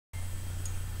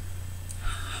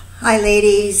Hi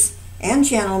ladies and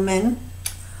gentlemen,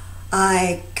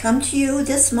 I come to you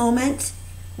this moment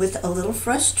with a little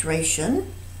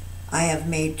frustration. I have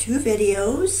made 2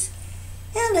 videos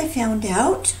and I found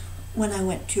out when I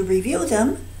went to review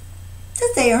them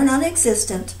that they are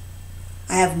non-existent.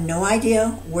 I have no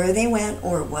idea where they went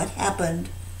or what happened,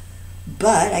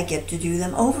 but I get to do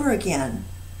them over again.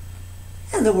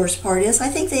 And the worst part is I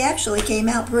think they actually came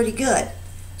out pretty good.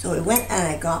 So I went and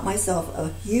I got myself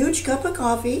a huge cup of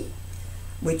coffee,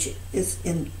 which is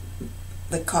in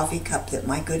the coffee cup that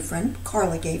my good friend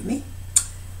Carla gave me.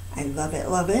 I love it,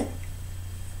 love it.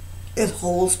 It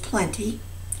holds plenty.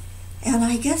 And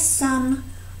I guess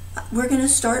we're going to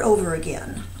start over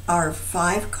again. Our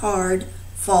 5-card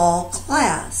fall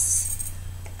class.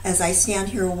 As I stand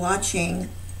here watching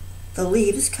the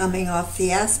leaves coming off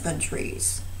the aspen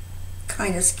trees.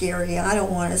 Kind of scary. I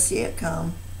don't want to see it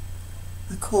come.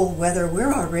 The cold weather,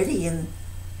 we're already in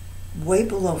way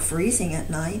below freezing at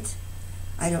night.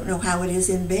 I don't know how it is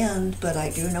in Bend, but I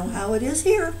do know how it is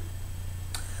here.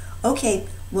 Okay,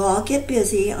 well, I'll get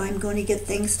busy. I'm going to get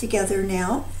things together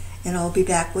now, and I'll be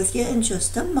back with you in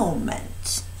just a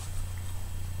moment.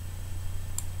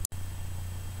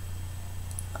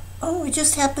 Oh, I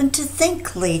just happened to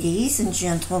think, ladies and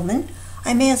gentlemen,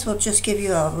 I may as well just give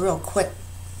you a real quick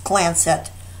glance at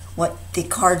what the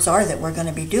cards are that we're going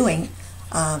to be doing.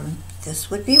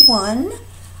 This would be one.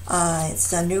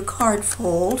 It's a new card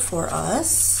fold for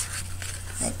us,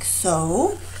 like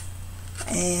so,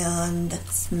 and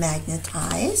it's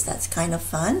magnetized. That's kind of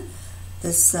fun.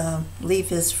 This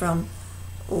leaf is from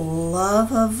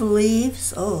Love of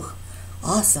Leaves. Oh,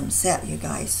 awesome set, you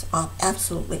guys.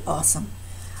 Absolutely awesome.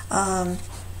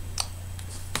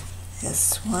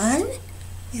 This one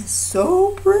is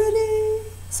so pretty.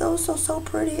 So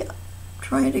pretty. I'm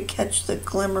trying to catch the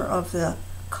glimmer of the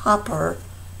copper.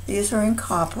 These are in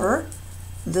copper.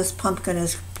 This pumpkin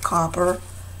is copper,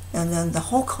 and then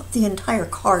the entire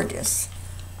card is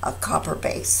a copper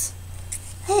base.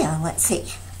 And let's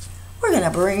see. We're going to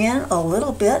bring in a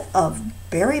little bit of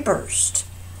Berry Burst,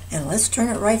 and let's turn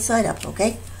it right side up,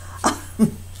 okay?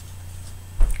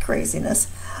 Craziness.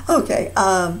 Okay,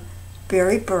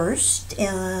 Berry Burst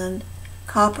and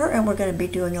copper, and we're going to be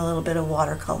doing a little bit of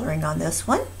watercoloring on this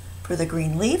one for the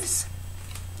green leaves.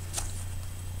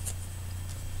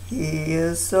 He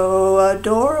is so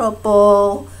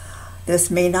adorable.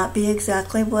 This may not be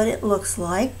exactly what it looks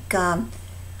like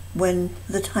when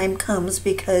the time comes,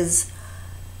 because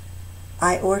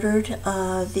I ordered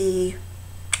the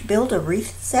Build a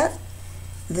Wreath set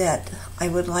that I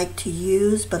would like to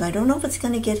use, but I don't know if it's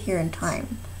going to get here in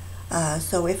time.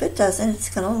 So if it doesn't, it's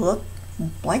going to look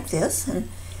like this, and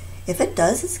if it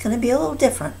does, it's going to be a little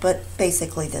different, but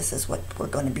basically this is what we're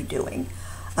going to be doing.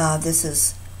 This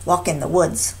is Walk in the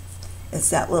Woods. It's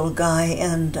that little guy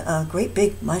and a great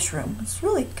big mushroom. It's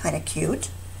really kind of cute.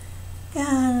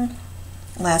 And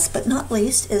last but not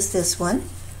least is this one,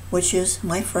 which is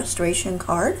my frustration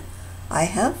card. I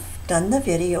have done the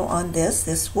video on this.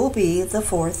 This will be the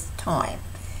 4th time.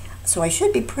 So I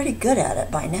should be pretty good at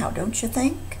it by now, don't you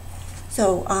think?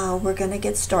 So we're going to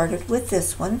get started with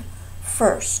this one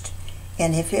first.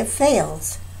 And if it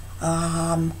fails,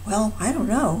 well, I don't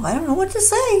know. I don't know what to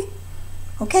say.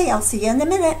 Okay, I'll see you in a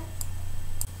minute.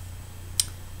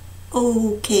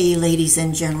 Okay, ladies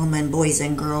and gentlemen, boys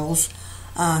and girls,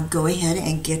 go ahead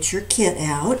and get your kit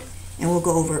out, and we'll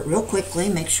go over it real quickly.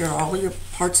 Make sure all your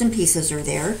parts and pieces are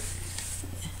there.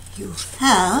 You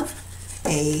have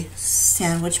a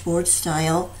sandwich board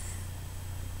style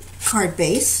card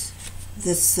base.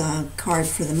 This card,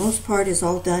 for the most part, is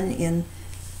all done in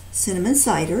cinnamon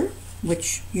cider,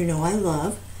 which you know I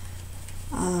love.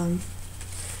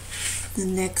 The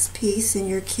next piece in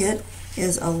your kit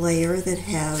is a layer that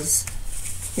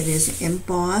it is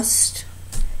embossed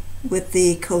with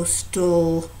the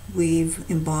Coastal Weave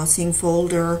embossing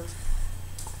folder,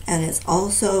 and it's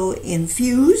also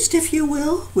infused, if you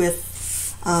will, with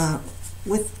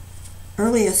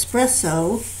early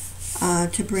espresso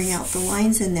to bring out the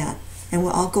lines in that. And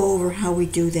I'll go over how we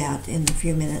do that in a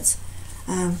few minutes.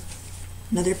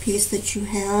 Another piece that you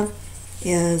have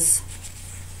is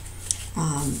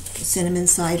cinnamon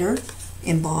cider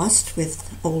embossed with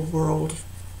the Old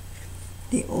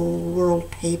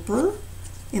World paper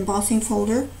embossing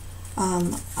folder.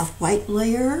 A white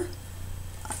layer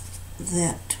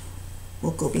that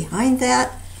will go behind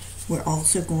that. We're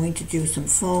also going to do some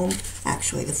foam.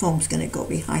 Actually, the foam's going to go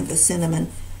behind the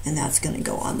cinnamon, and that's going to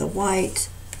go on the white.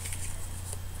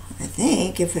 I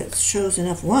think, if it shows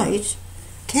enough white.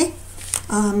 Okay.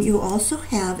 You also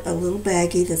have a little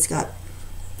baggie that's got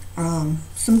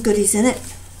some goodies in it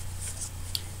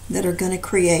that are going to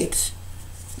create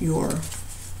your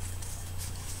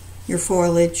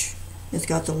foliage. It's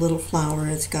got the little flower,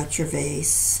 it's got your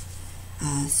vase.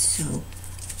 So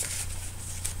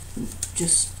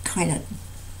just kind of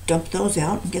dump those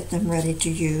out and get them ready to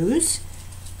use.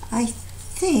 I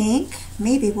think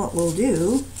maybe what we'll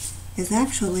do is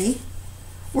actually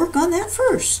work on that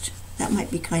first. That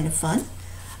might be kind of fun.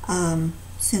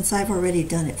 Since I've already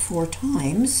done it 4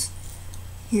 times,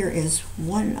 here is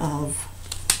one of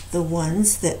the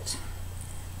ones that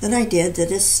I did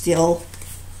that is still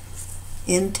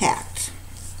intact.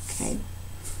 Okay,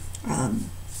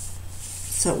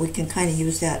 so we can kind of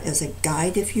use that as a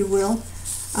guide, if you will.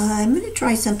 I'm going to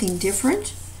try something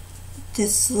different.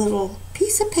 This little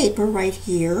piece of paper right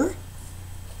here,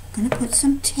 I'm going to put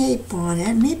some tape on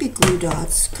it, maybe glue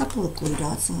dots, a couple of glue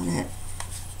dots on it,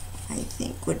 I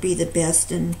think would be the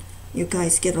best, and you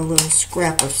guys get a little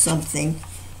scrap of something,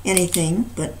 anything,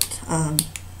 but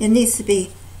it needs to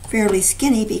be fairly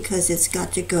skinny because it's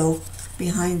got to go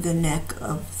behind the neck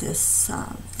of this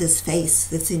this vase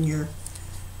that's in your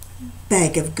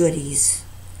bag of goodies.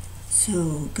 So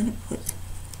I'm going to put,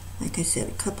 like I said,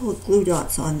 a couple of glue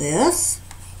dots on this.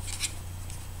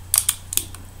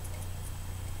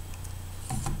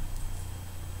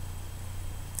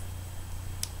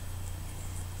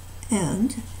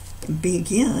 And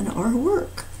begin our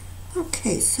work.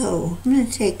 Okay, so I'm going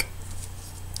to take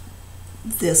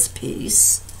this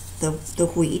piece, the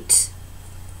wheat,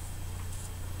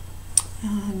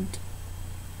 and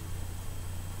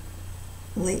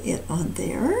lay it on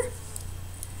there.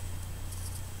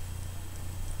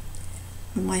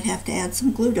 We might have to add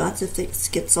some glue dots if it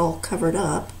gets all covered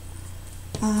up.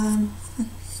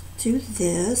 Let's do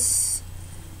this.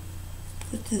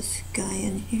 Put this guy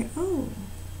in here. Oh,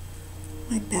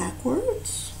 am I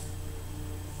backwards?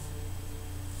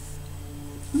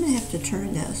 I'm going to have to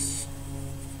turn this.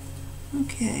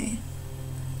 Okay.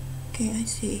 Okay, I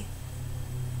see.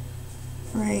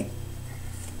 Right.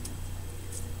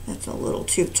 That's a little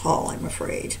too tall, I'm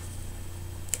afraid.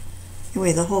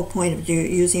 Anyway, the whole point of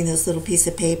using this little piece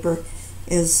of paper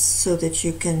is so that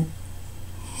you can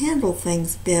handle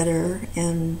things better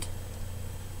and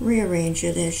rearrange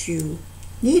it as you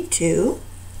need to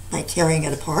by tearing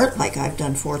it apart, like I've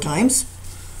done 4 times.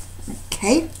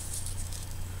 Okay.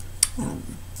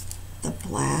 The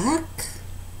black.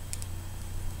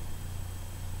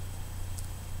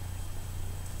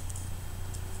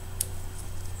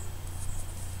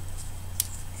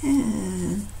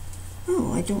 And,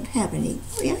 oh, I don't have any.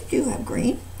 Oh, yeah, I do have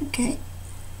green. Okay.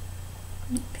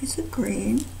 A piece of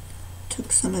green.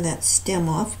 Took some of that stem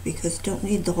off because don't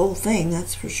need the whole thing,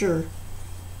 that's for sure.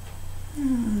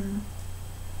 Kind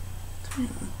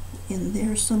of in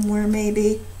there somewhere,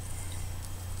 maybe.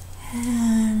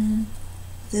 And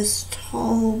this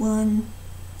tall one.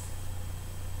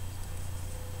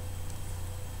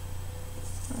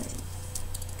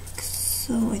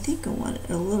 So I think I want it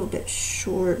a little bit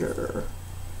shorter,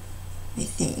 I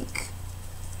think.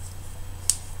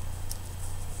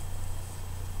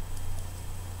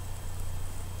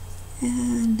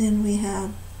 And then we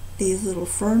have these little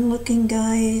fern-looking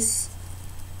guys.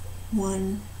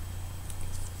 One,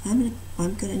 I'm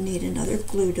gonna need another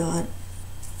glue dot.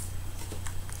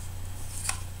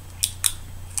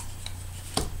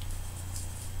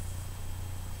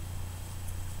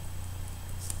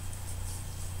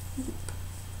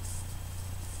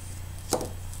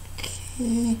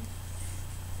 Okay,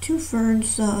 2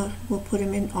 ferns, we'll put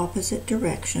them in opposite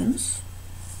directions,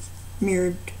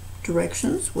 mirrored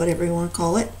directions, whatever you want to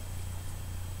call it.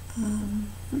 Oh,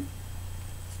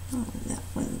 that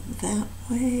one that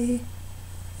way.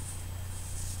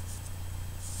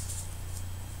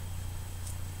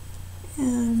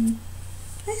 And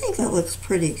I think that looks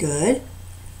pretty good.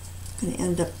 I'm going to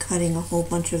end up cutting a whole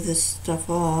bunch of this stuff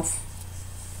off.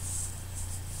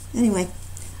 Anyway,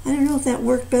 I don't know if that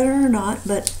worked better or not,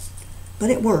 but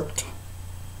it worked.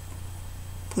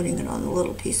 Putting it on a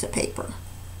little piece of paper.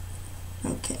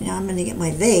 Okay, now I'm going to get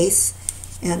my vase,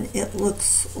 and it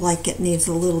looks like it needs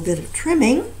a little bit of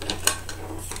trimming.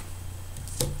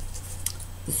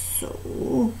 So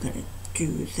I'm going to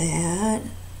do that.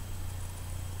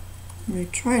 I'm going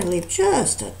to try to leave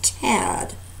just a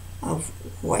tad of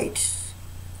white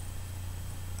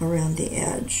around the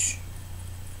edge.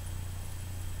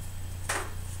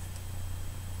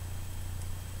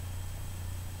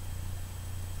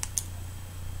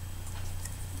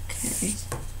 Okay,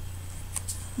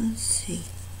 let's see.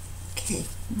 Okay,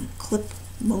 I'm going to clip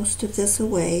most of this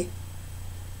away.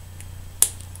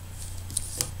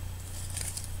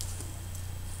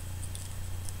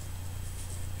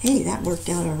 Hey, that worked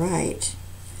out all right.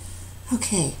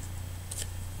 Okay.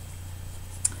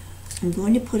 I'm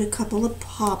going to put a couple of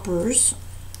poppers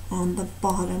on the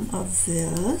bottom of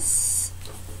this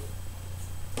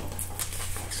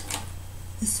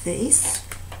vase.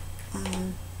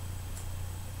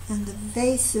 And the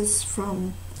vase is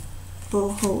from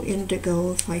Boho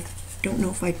Indigo. I don't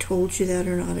know if I told you that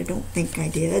or not. I don't think I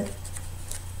did.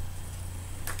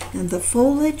 And the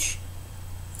foliage,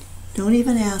 don't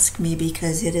even ask me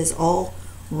because it is all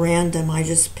random. I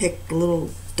just picked little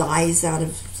dies out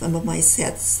of some of my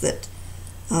sets that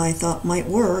I thought might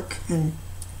work, and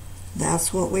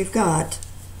that's what we've got.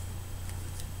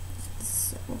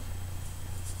 So,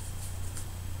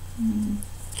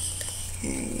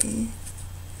 okay.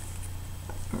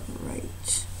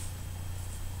 Alright.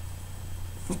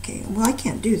 Okay, well, I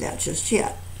can't do that just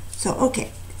yet. So,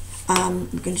 okay. I'm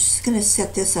just going to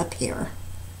set this up here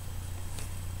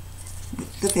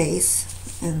with the vase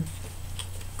and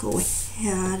go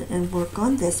ahead and work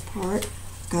on this part.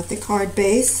 Got the card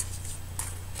base.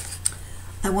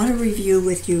 I want to review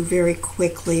with you very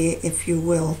quickly, if you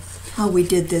will, how we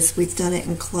did this. We've done it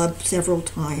in club several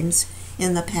times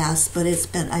in the past, but it's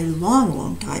been a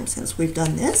long time since we've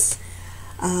done this.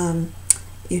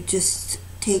 You just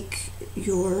take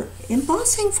your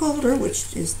embossing folder,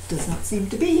 which does not seem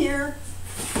to be here.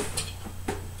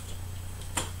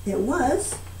 It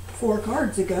was 4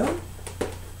 cards ago.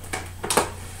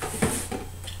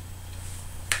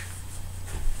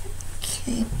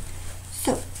 Okay,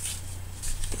 so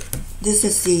this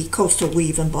is the Coastal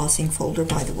Weave embossing folder,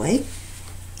 by the way.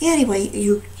 Anyway,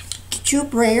 you get you a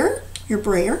brayer, your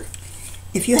brayer,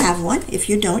 if you have one. If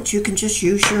you don't, you can just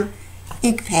use your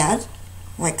ink pad,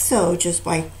 like so, just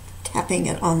by tapping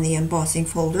it on the embossing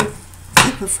folder.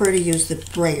 I prefer to use the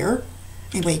brayer.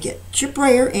 Anyway, get your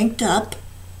brayer inked up,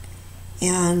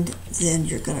 and then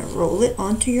you're going to roll it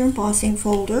onto your embossing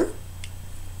folder.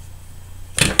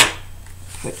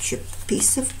 Put your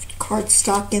piece of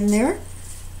cardstock in there,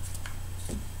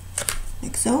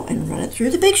 like so, and run it through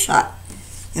the Big Shot.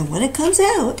 And when it comes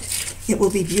out, it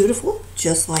will be beautiful,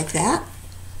 just like that.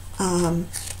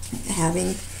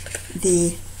 Having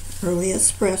the early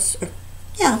espresso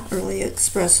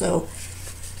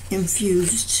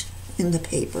infused in the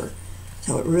paper,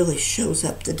 so it really shows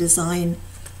up the design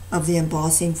of the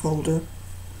embossing folder.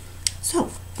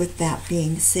 So with that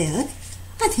being said,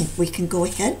 I think we can go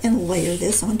ahead and layer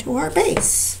this onto our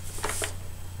base.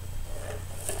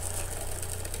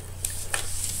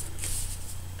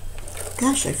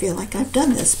 Gosh, I feel like I've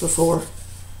done this before.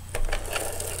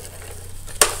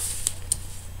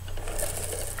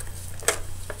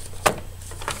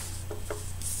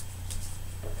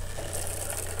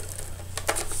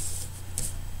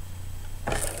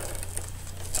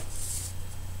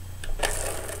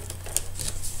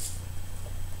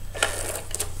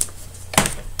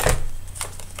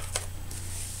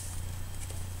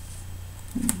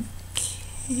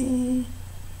 Okay.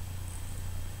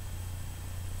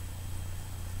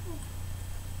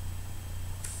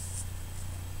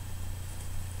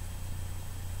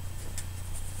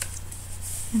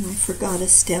 And I forgot a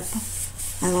step.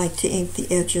 I like to ink the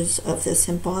edges of this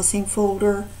embossing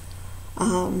folder,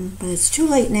 but it's too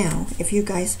late now. If you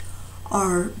guys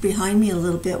are behind me a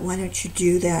little bit, why don't you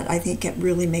do that? I think it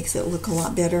really makes it look a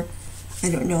lot better. I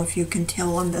don't know if you can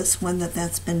tell on this one that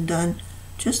that's been done.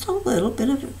 Just a little bit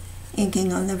of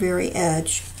inking on the very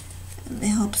edge. It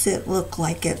helps it look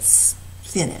like it's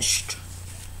finished.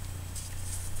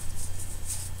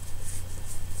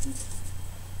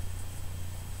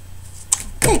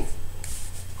 Okay.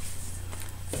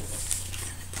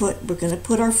 We're going to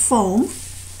put our foam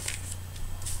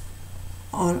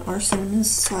on our cinnamon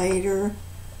cider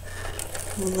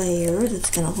layer that's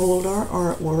going to hold our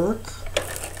artwork.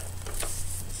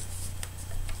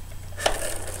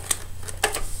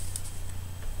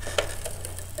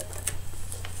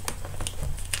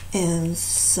 And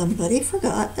somebody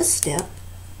forgot a step.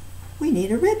 We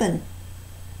need a ribbon.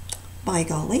 By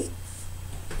golly.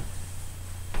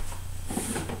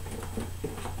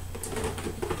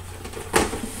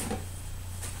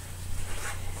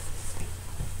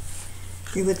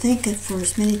 You would think that for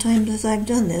as many times as I've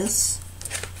done this,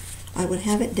 I would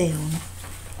have it down,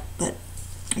 but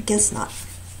I guess not.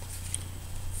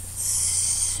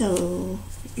 So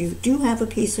you do have a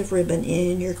piece of ribbon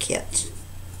in your kit.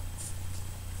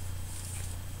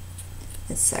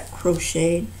 It's that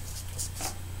crocheted.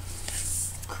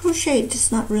 Crocheted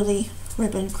is not really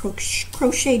ribbon.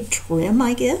 Crocheted trim,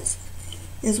 I guess,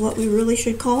 is what we really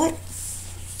should call it.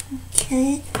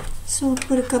 Okay, so we'll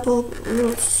put a couple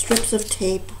little strips of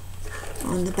tape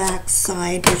on the back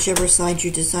side, whichever side you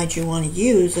decide you want to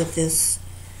use of this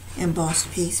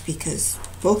embossed piece, because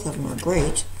both of them are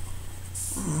great.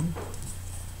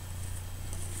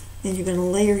 And you're going to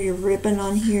layer your ribbon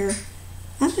on here.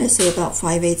 I'm going to say about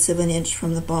 5/8 of an inch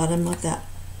from the bottom of that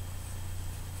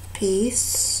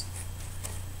piece.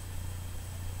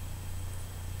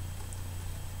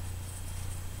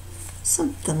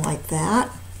 Something like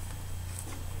that.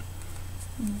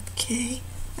 Okay,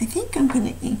 I think I'm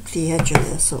going to ink the edge of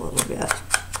this a little bit.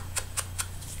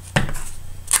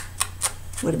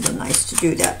 Would have been nice to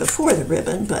do that before the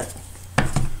ribbon, but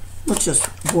we'll just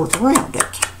work around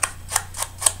it.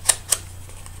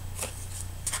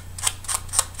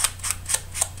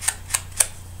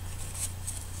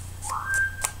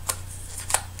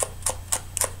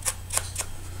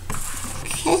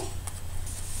 Okay,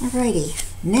 alrighty,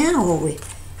 now we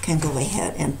can go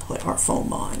ahead and put our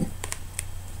foam on.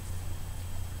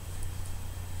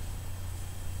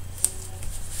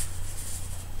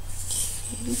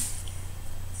 Okay,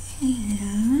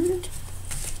 and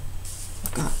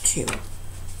got to,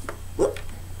 whoop,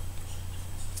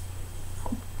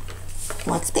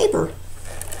 wax paper.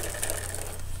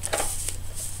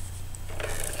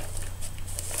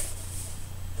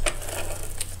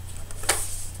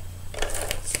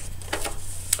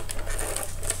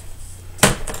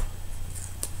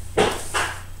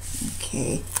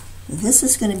 Okay, this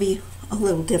is going to be a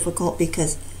little difficult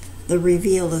because the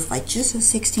reveal is like just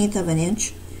 1/16 of an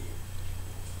inch.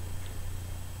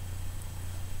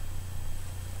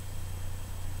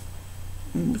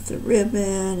 And with the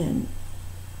ribbon and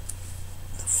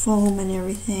the foam and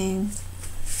everything,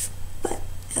 but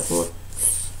it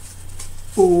looks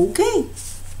okay.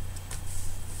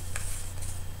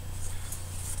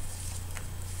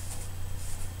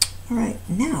 All right,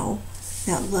 now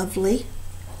that lovely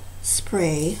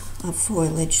spray of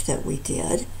foliage that we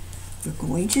did, we're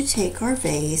going to take our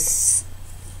vase,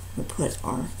 we'll put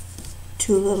our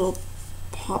 2 little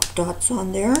pop dots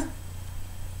on there,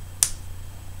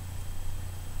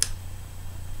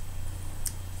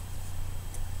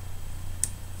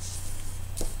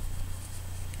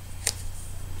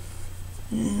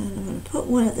 and I'm going to put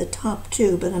one at the top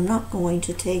too, but I'm not going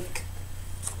to take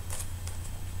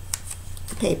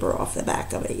the paper off the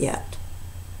back of it yet.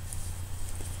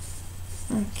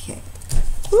 Okay.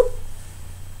 Whoop.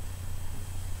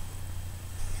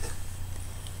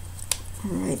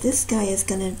 All right, this guy is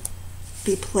going to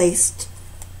be placed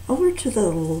over to the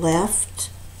left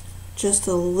just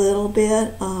a little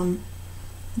bit. I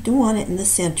don't want it in the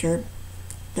center,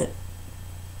 but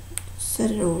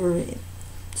set it over.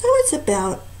 So it's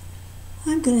about,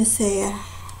 I'm going to say, a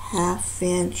 1/2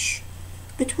 inch,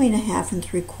 between 1/2 and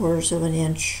 3/4 of an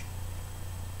inch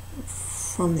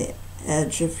from the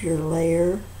edge of your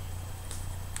layer.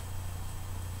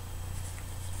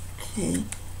 Okay,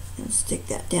 and stick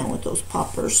that down with those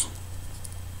poppers.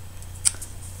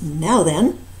 Now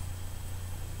then,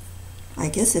 I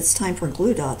guess it's time for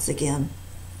glue dots again.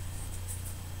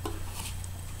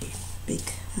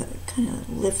 Kind of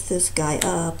lift this guy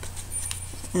up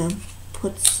and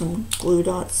put some glue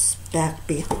dots back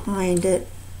behind it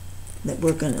that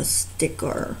we're going to stick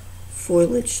our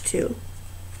foliage to.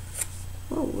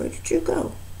 Oh, where did you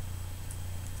go?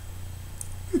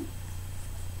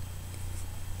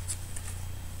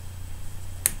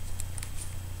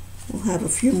 We'll have a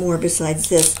few more besides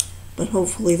this, but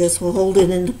hopefully this will hold it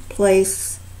into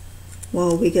place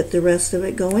while we get the rest of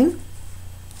it going.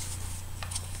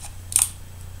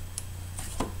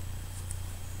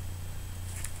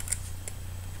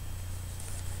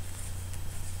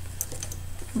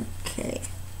 Okay,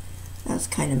 that's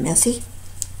kind of messy.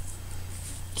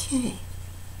 Okay.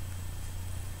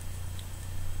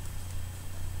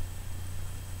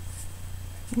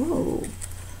 Whoa,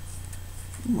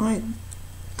 my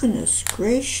goodness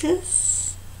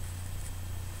gracious.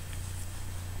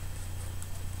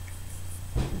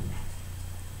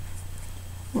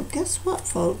 Well, guess what,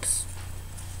 folks?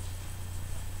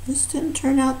 This didn't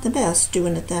turn out the best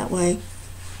doing it that way.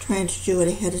 Trying to do it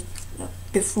ahead of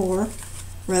before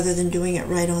rather than doing it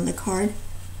right on the card.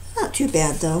 Not too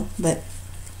bad though, but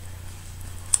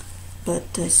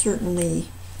I certainly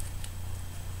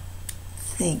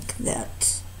think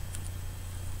that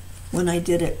when I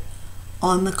did it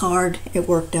on the card, it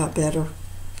worked out better.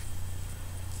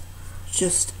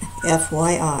 Just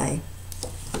FYI.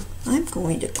 I'm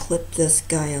going to clip this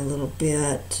guy a little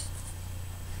bit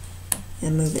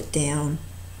and move it down.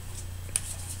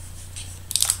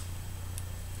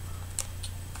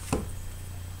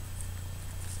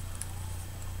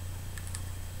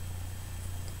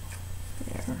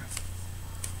 There.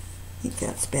 I think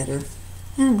that's better.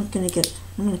 And I'm going to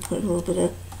put a little bit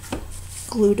of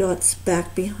glue dots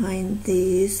back behind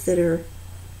these that are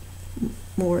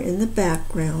more in the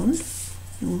background.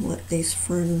 And we'll let these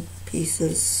fern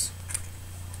pieces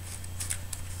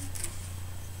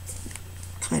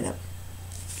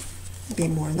be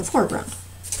more in the foreground.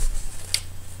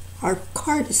 Our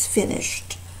card is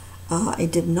finished. I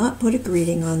did not put a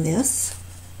greeting on this.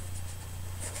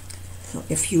 So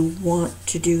if you want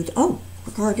to do, oh,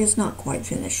 our card is not quite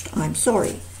finished. I'm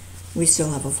sorry. We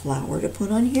still have a flower to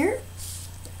put on here.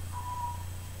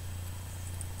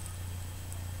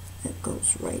 It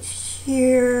goes right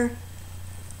here.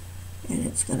 And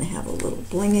it's going to have a little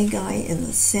blingy guy in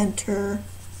the center.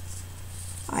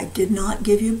 I did not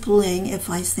give you bling if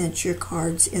I sent your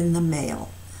cards in the mail.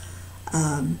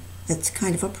 That's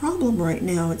kind of a problem right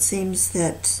now. It seems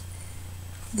that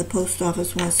the post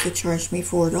office wants to charge me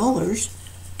 $4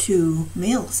 to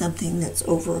mail something that's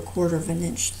over 1/4 of an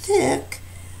inch thick.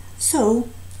 So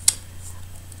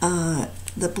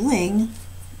the bling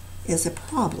is a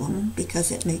problem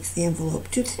because it makes the envelope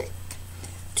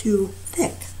too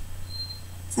thick.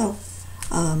 So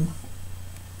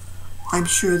I'm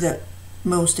sure that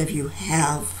most of you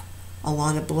have a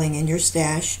lot of bling in your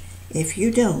stash. If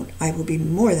you don't, I will be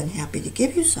more than happy to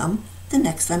give you some the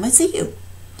next time I see you.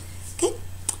 Okay,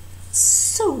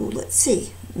 so let's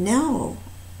see. Now,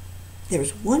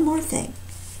 there's one more thing.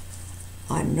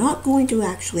 I'm not going to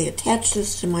actually attach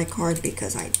this to my card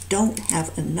because I don't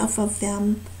have enough of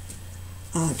them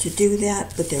to do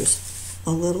that, but there's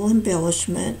a little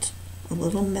embellishment, a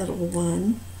little metal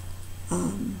one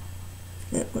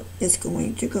that is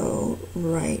going to go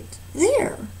right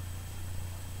there,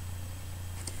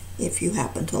 if you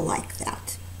happen to like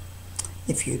that.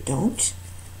 If you don't,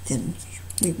 then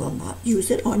we will not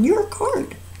use it on your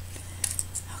card.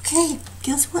 Okay,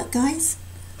 guess what, guys?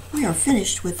 We are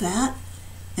finished with that,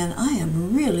 and I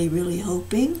am really, really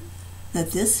hoping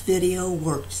that this video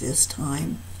worked this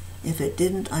time. If it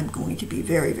didn't, I'm going to be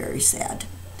very, very sad.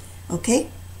 Okay?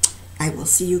 I will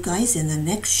see you guys in the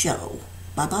next show.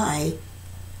 Bye-bye.